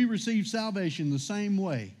 6 is we receive salvation the same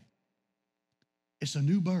way. It's a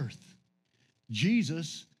new birth.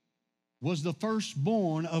 Jesus was the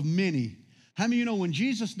firstborn of many. How many of you know when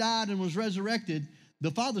Jesus died and was resurrected,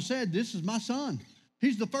 the Father said, this is my son.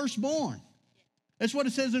 He's the firstborn. That's what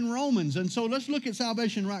it says in Romans. And so let's look at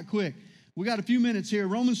salvation right quick. We got a few minutes here.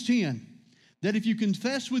 Romans 10. That if you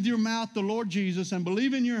confess with your mouth the Lord Jesus and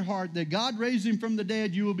believe in your heart that God raised him from the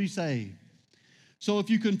dead, you will be saved. So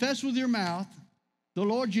if you confess with your mouth the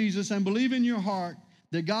Lord Jesus and believe in your heart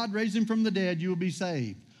that God raised him from the dead, you will be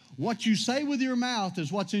saved. What you say with your mouth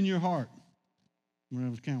is what's in your heart.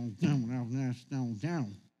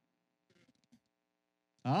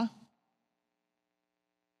 Huh?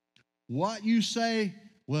 What you say,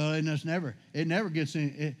 well, it never gets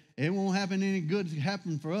in, it won't happen any good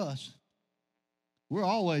happen for us. We're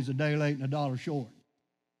always a day late and a dollar short.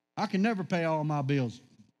 I can never pay all my bills.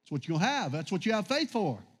 That's what you're going to have. That's what you have faith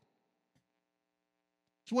for.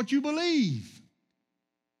 It's what you believe.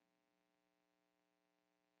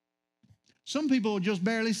 Some people are just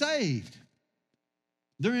barely saved.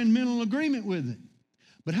 They're in mental agreement with it.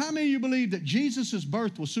 But how many of you believe that Jesus'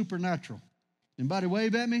 birth was supernatural? Anybody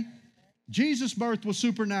wave at me? Jesus' birth was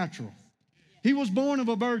supernatural. He was born of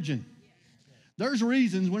a virgin. There's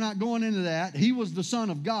reasons, we're not going into that. He was the Son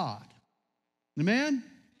of God. Amen?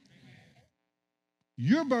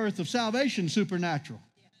 Your birth of salvation is supernatural.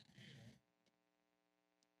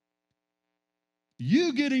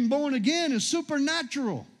 You getting born again is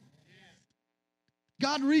supernatural.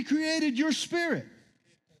 God recreated your spirit.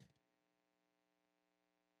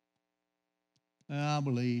 I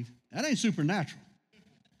believe. That ain't supernatural.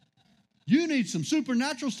 You need some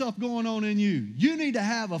supernatural stuff going on in you. You need to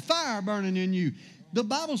have a fire burning in you. The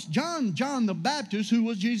Bible's John the Baptist, who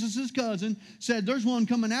was Jesus' cousin, said, there's one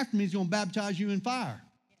coming after me. He's going to baptize you in fire.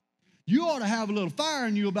 You ought to have a little fire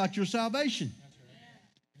in you about your salvation.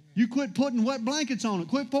 You quit putting wet blankets on it.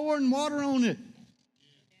 Quit pouring water on it.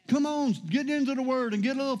 Come on, get into the Word and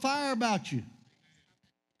get a little fire about you.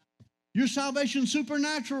 Your salvation's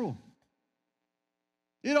supernatural.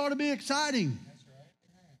 It ought to be exciting.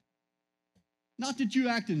 Not that you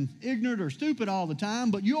acting ignorant or stupid all the time,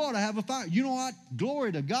 but you ought to have a fire. You know what?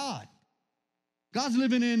 Glory to God. God's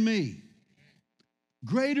living in me.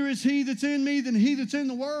 Greater is he that's in me than he that's in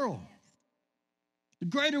the world. The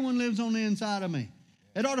greater one lives on the inside of me.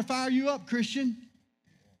 It ought to fire you up, Christian.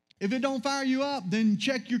 If it don't fire you up, then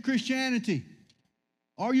check your Christianity.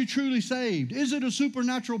 Are you truly saved? Is it a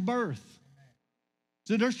supernatural birth?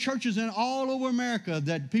 So there's churches in all over America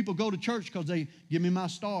that people go to church because they give me my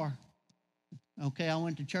star. Okay, I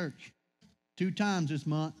went to church 2 times this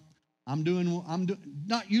month. I'm doing.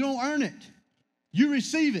 Not, you don't earn it. You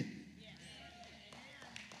receive it.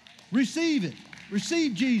 Receive it.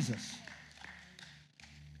 Receive Jesus.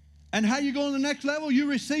 And how you go to the next level, you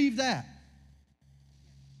receive that.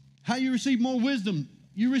 How you receive more wisdom,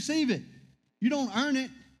 you receive it. You don't earn it.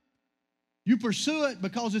 You pursue it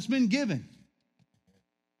because it's been given.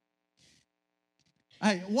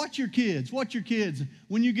 Hey, watch your kids. Watch your kids.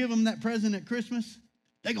 When you give them that present at Christmas,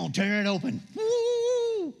 they're going to tear it open.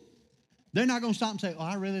 Woo! They're not going to stop and say, oh,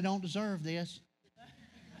 I really don't deserve this.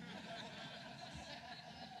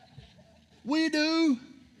 We do.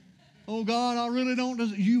 Oh, God, I really don't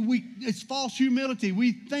deserve it's false humility.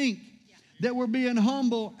 We think that we're being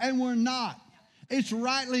humble, and we're not. It's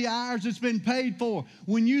rightly ours. It's been paid for.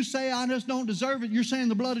 When you say, I just don't deserve it, you're saying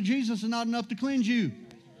the blood of Jesus is not enough to cleanse you.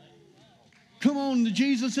 Come on,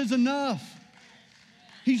 Jesus is enough.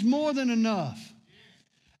 He's more than enough.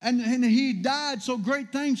 And he died so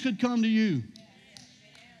great things could come to you.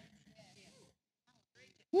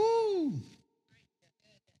 Woo!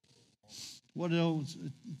 What else?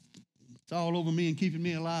 It's all over me and keeping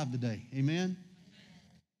me alive today. Amen?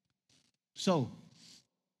 So,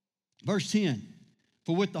 verse 10.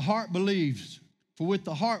 For with the heart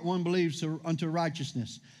one believes unto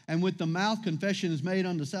righteousness, and with the mouth confession is made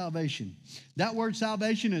unto salvation. That word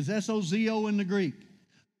salvation is S-O-Z-O in the Greek,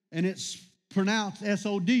 and it's pronounced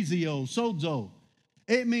S-O-D-Z-O, sozo.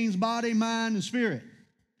 It means body, mind, and spirit.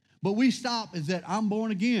 But we stop is that I'm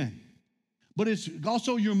born again. But it's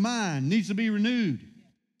also your mind needs to be renewed.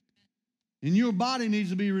 And your body needs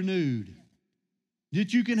to be renewed.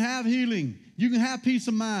 That you can have healing. You can have peace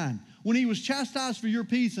of mind. When he was chastised for your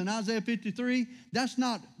peace in Isaiah 53, that's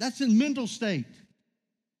in mental state.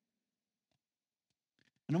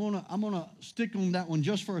 And I'm gonna stick on that one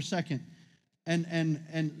just for a second.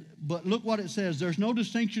 But look what it says. There's no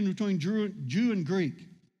distinction between Jew and Greek.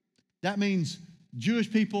 That means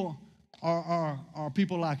Jewish people are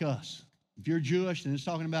people like us. If you're Jewish, then it's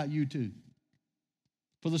talking about you too.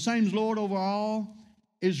 For the same Lord over all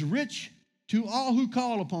is rich to all who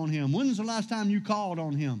call upon him. When's the last time you called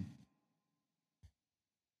on him?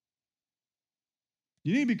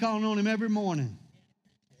 You need to be calling on him every morning,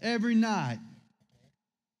 every night.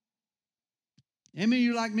 Any of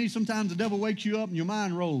you like me, sometimes the devil wakes you up and your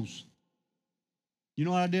mind rolls. You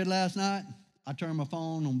know what I did last night? I turned my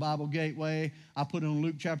phone on Bible Gateway. I put it on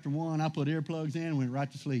Luke chapter 1. I put earplugs in and went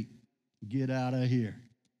right to sleep. Get out of here.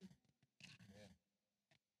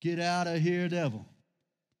 Get out of here, devil.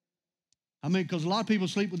 I mean, because a lot of people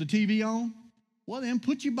sleep with the TV on. Well, then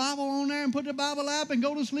put your Bible on there and put the Bible app and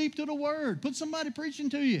go to sleep to the Word. Put somebody preaching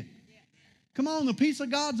to you. Come on, the peace of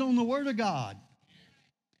God's on the Word of God.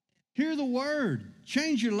 Hear the Word.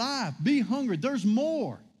 Change your life. Be hungry. There's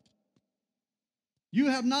more. You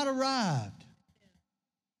have not arrived.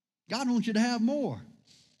 God wants you to have more.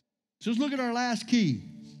 So let's look at our last key.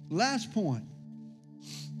 Last point.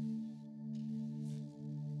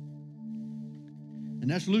 And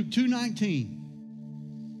that's Luke 2:19.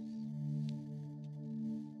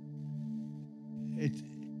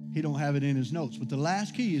 He don't have it in his notes, but the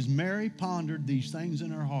last key is Mary pondered these things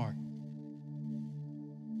in her heart.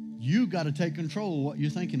 You got to take control of what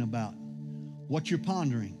you're thinking about, what you're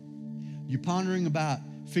pondering. You're pondering about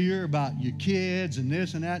fear, about your kids and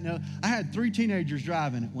this and that. And I had 3 teenagers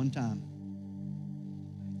driving at one time.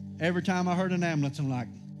 Every time I heard an ambulance, I'm like,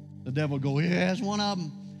 the devil go, yeah, it's one of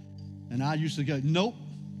them. And I used to go, nope.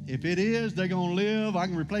 If it is, they're going to live. I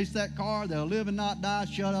can replace that car. They'll live and not die.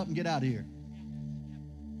 Shut up and get out of here.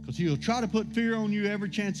 Because he'll try to put fear on you every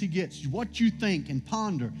chance he gets. What you think and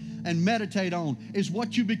ponder and meditate on is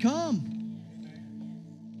what you become.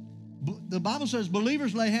 The Bible says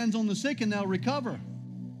believers lay hands on the sick and they'll recover.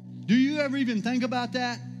 Do you ever even think about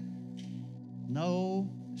that? No,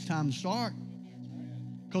 it's time to start.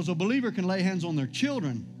 Because a believer can lay hands on their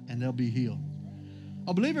children and they'll be healed.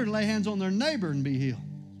 A believer can lay hands on their neighbor and be healed.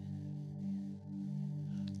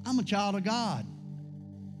 I'm a child of God.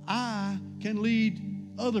 I can lead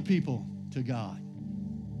other people to God.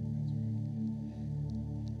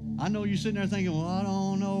 I know you're sitting there thinking, well, I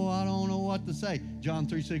don't know what to say. John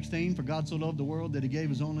 3:16, for God so loved the world that he gave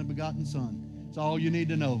his only begotten son. It's all you need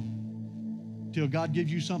to know. Till God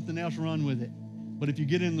gives you something else, run with it. But if you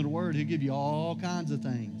get into the Word, he'll give you all kinds of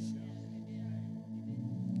things.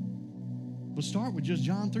 But start with just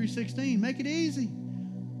John 3:16. Make it easy.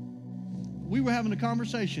 We were having a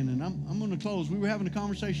conversation, and I'm going to close. We were having a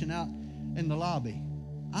conversation out in the lobby.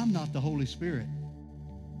 I'm not the Holy Spirit.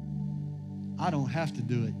 I don't have to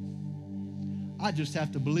do it. I just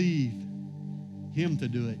have to believe him to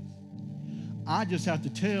do it. I just have to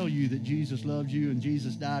tell you that Jesus loves you and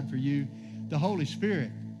Jesus died for you. The Holy Spirit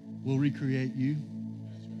will recreate you,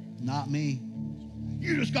 not me.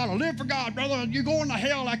 You just got to live for God, brother. You're going to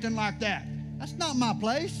hell acting like that. That's not my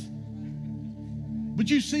place. But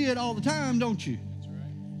you see it all the time, don't you?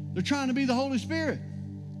 They're trying to be the Holy Spirit.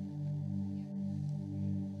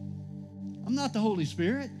 I'm not the Holy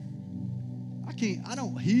Spirit. I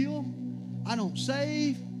don't heal. I don't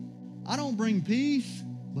save. I don't bring peace,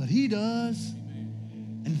 but he does.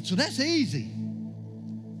 And so that's easy.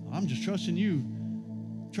 I'm just trusting you.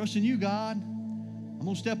 Trusting you, God. I'm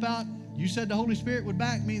going to step out. You said the Holy Spirit would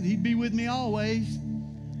back me, that he'd be with me always.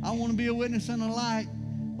 I want to be a witness and a light.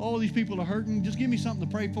 Oh, these people are hurting. Just give me something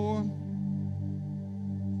to pray for them.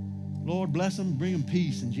 Lord, bless them. Bring them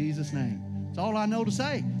peace in Jesus' name. That's all I know to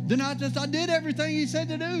say. Then I did everything he said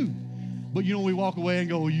to do. But we walk away and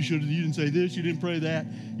go, well, you didn't say this, you didn't pray that,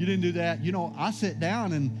 you didn't do that. I sit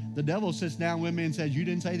down and the devil sits down with me and says, you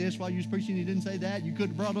didn't say this while you was preaching, you didn't say that, you could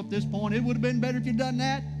have brought up this point, it would have been better if you'd done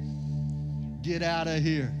that. Get out of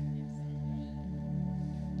here.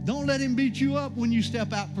 Don't let him beat you up when you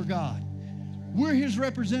step out for God. We're his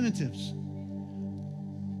representatives.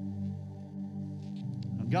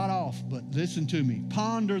 I got off, but listen to me.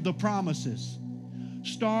 Ponder the promises.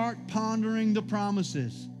 Start pondering the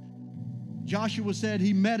promises. Joshua said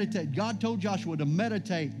he meditated. God told Joshua to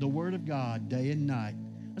meditate the word of God day and night.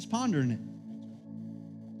 That's pondering it.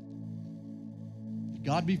 If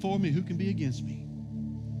God be for me, who can be against me?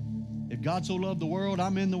 If God so loved the world,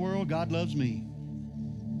 I'm in the world, God loves me.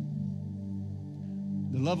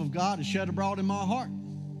 The love of God is shed abroad in my heart.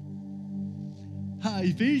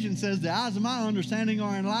 Ephesians says, the eyes of my understanding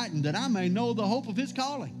are enlightened, that I may know the hope of his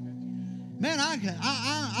calling. Man,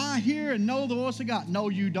 I hear and know the voice of God. No,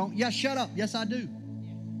 you don't. Yes, shut up. Yes, I do.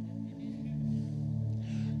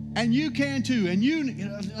 And you can too. And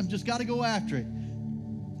I've just got to go after it.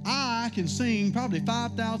 I can sing probably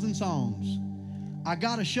 5,000 songs. I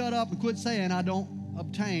got to shut up and quit saying I don't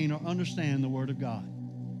obtain or understand the Word of God.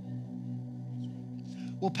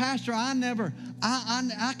 Well, Pastor, I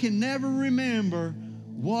can never remember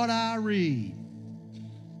what I read.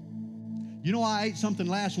 I ate something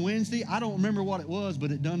last Wednesday. I don't remember what it was,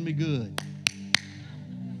 but it done me good.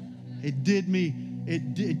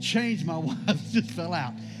 It changed my wife. Just fell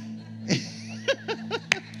out.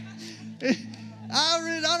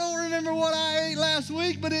 I don't remember what I ate last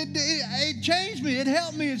week, but it changed me. It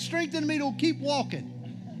helped me. It strengthened me to keep walking.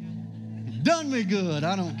 It done me good.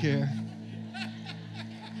 I don't care.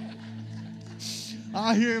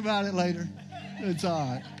 I'll hear about it later. It's all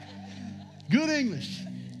right. Good English.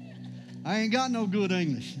 I ain't got no good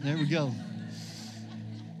English. There we go.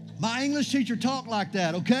 My English teacher talked like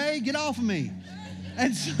that, okay? Get off of me.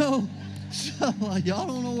 And so y'all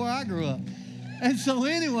don't know where I grew up. And so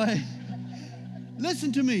anyway,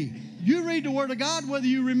 listen to me. You read the Word of God, whether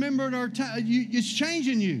you remember it or it's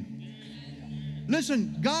changing you.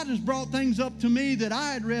 Listen, God has brought things up to me that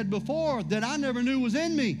I had read before that I never knew was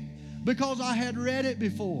in me because I had read it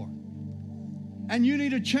before. And you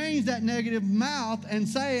need to change that negative mouth and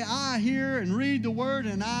say, I hear and read the Word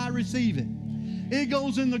and I receive it. It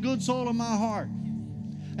goes in the good soil of my heart.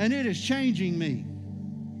 And it is changing me.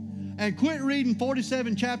 And quit reading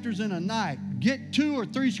 47 chapters in a night. Get 2 or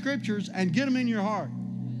 3 scriptures and get them in your heart.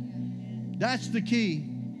 That's the key.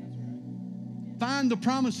 Find the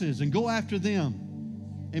promises and go after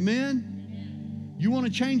them. Amen? You want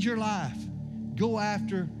to change your life? Go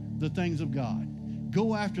after the things of God.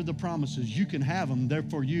 Go after the promises. You can have them. They're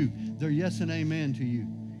for you. They're yes and amen to you.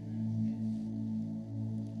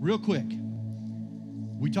 Real quick.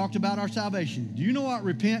 We talked about our salvation. Do you know what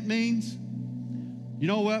repent means? You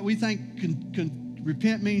know what? We think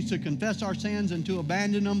repent means to confess our sins and to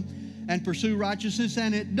abandon them and pursue righteousness,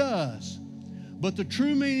 and it does. But the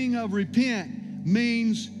true meaning of repent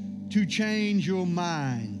means to change your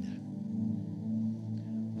mind.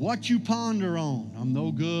 What you ponder on, I'm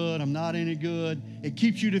no good, I'm not any good, it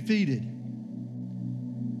keeps you defeated.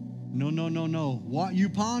 No. What you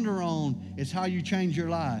ponder on is how you change your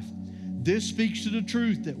life. This speaks to the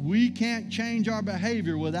truth that we can't change our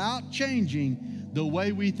behavior without changing the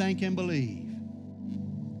way we think and believe.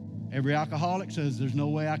 Every alcoholic says, there's no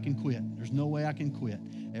way I can quit. There's no way I can quit.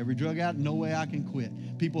 Every drug addict, no way I can quit.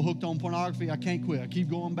 People hooked on pornography, I can't quit. I keep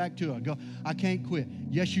going back to it. I can't quit.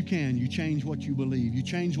 Yes, you can. You change what you believe. You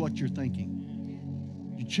change what you're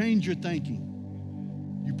thinking. You change your thinking.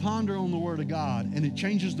 You ponder on the Word of God, and it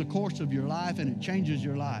changes the course of your life, and it changes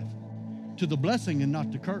your life to the blessing and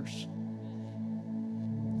not the curse.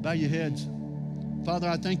 Bow your heads. Father,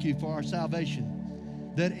 I thank you for our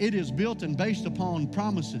salvation, that it is built and based upon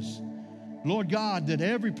promises. Lord God, that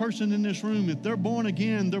every person in this room, if they're born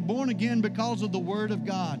again because of the Word of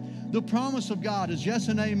God. The promise of God is yes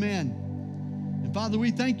and amen. And Father, we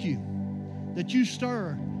thank you that you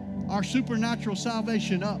stir our supernatural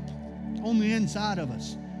salvation up on the inside of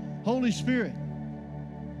us. Holy Spirit,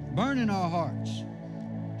 burn in our hearts,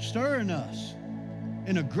 stir in us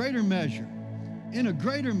in a greater measure, in a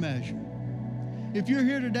greater measure. If you're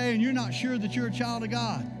here today and you're not sure that you're a child of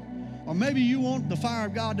God, or maybe you want the fire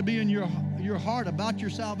of God to be in your heart about your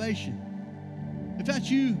salvation. If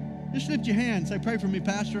that's you, just lift your hand and say, pray for me,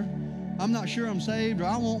 Pastor. I'm not sure I'm saved, or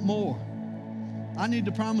I want more. I need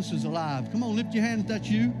the promises alive. Come on, lift your hand if that's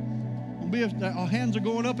you. Our hands are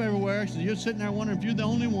going up everywhere, so you're sitting there wondering if you're the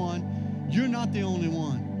only one. You're not the only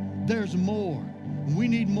one. There's more We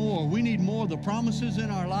need more. We need more of the promises in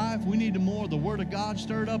our life. We need more of the Word of God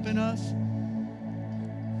stirred up in us.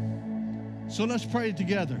 So let's pray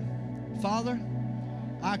together. Father,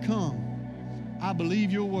 I come. I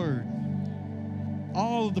believe your word.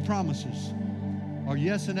 All of the promises are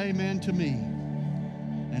yes and amen to me.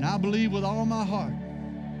 And I believe with all my heart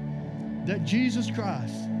that Jesus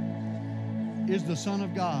Christ is the Son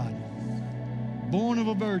of God, born of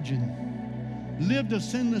a virgin, lived a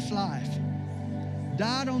sinless life,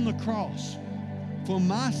 died on the cross for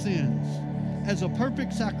my sins as a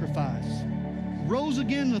perfect sacrifice, rose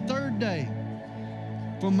again the third day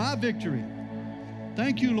for my victory.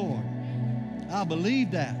 Thank you, Lord. I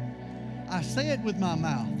believe that. I say it with my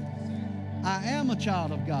mouth. I am a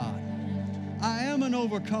child of God. I am an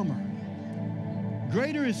overcomer.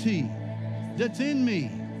 Greater is He that's in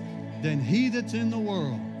me than he that's in the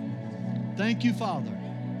world. Thank you, Father,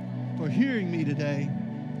 for hearing me today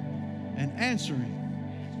and answering.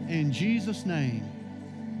 In Jesus' name,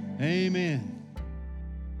 amen.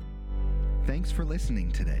 Thanks for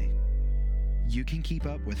listening today. You can keep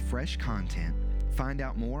up with fresh content, find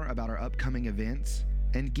out more about our upcoming events,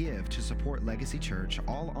 and give to support Legacy Church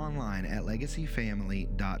all online at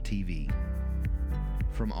legacyfamily.tv.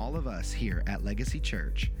 From all of us here at Legacy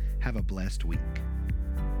Church, have a blessed week.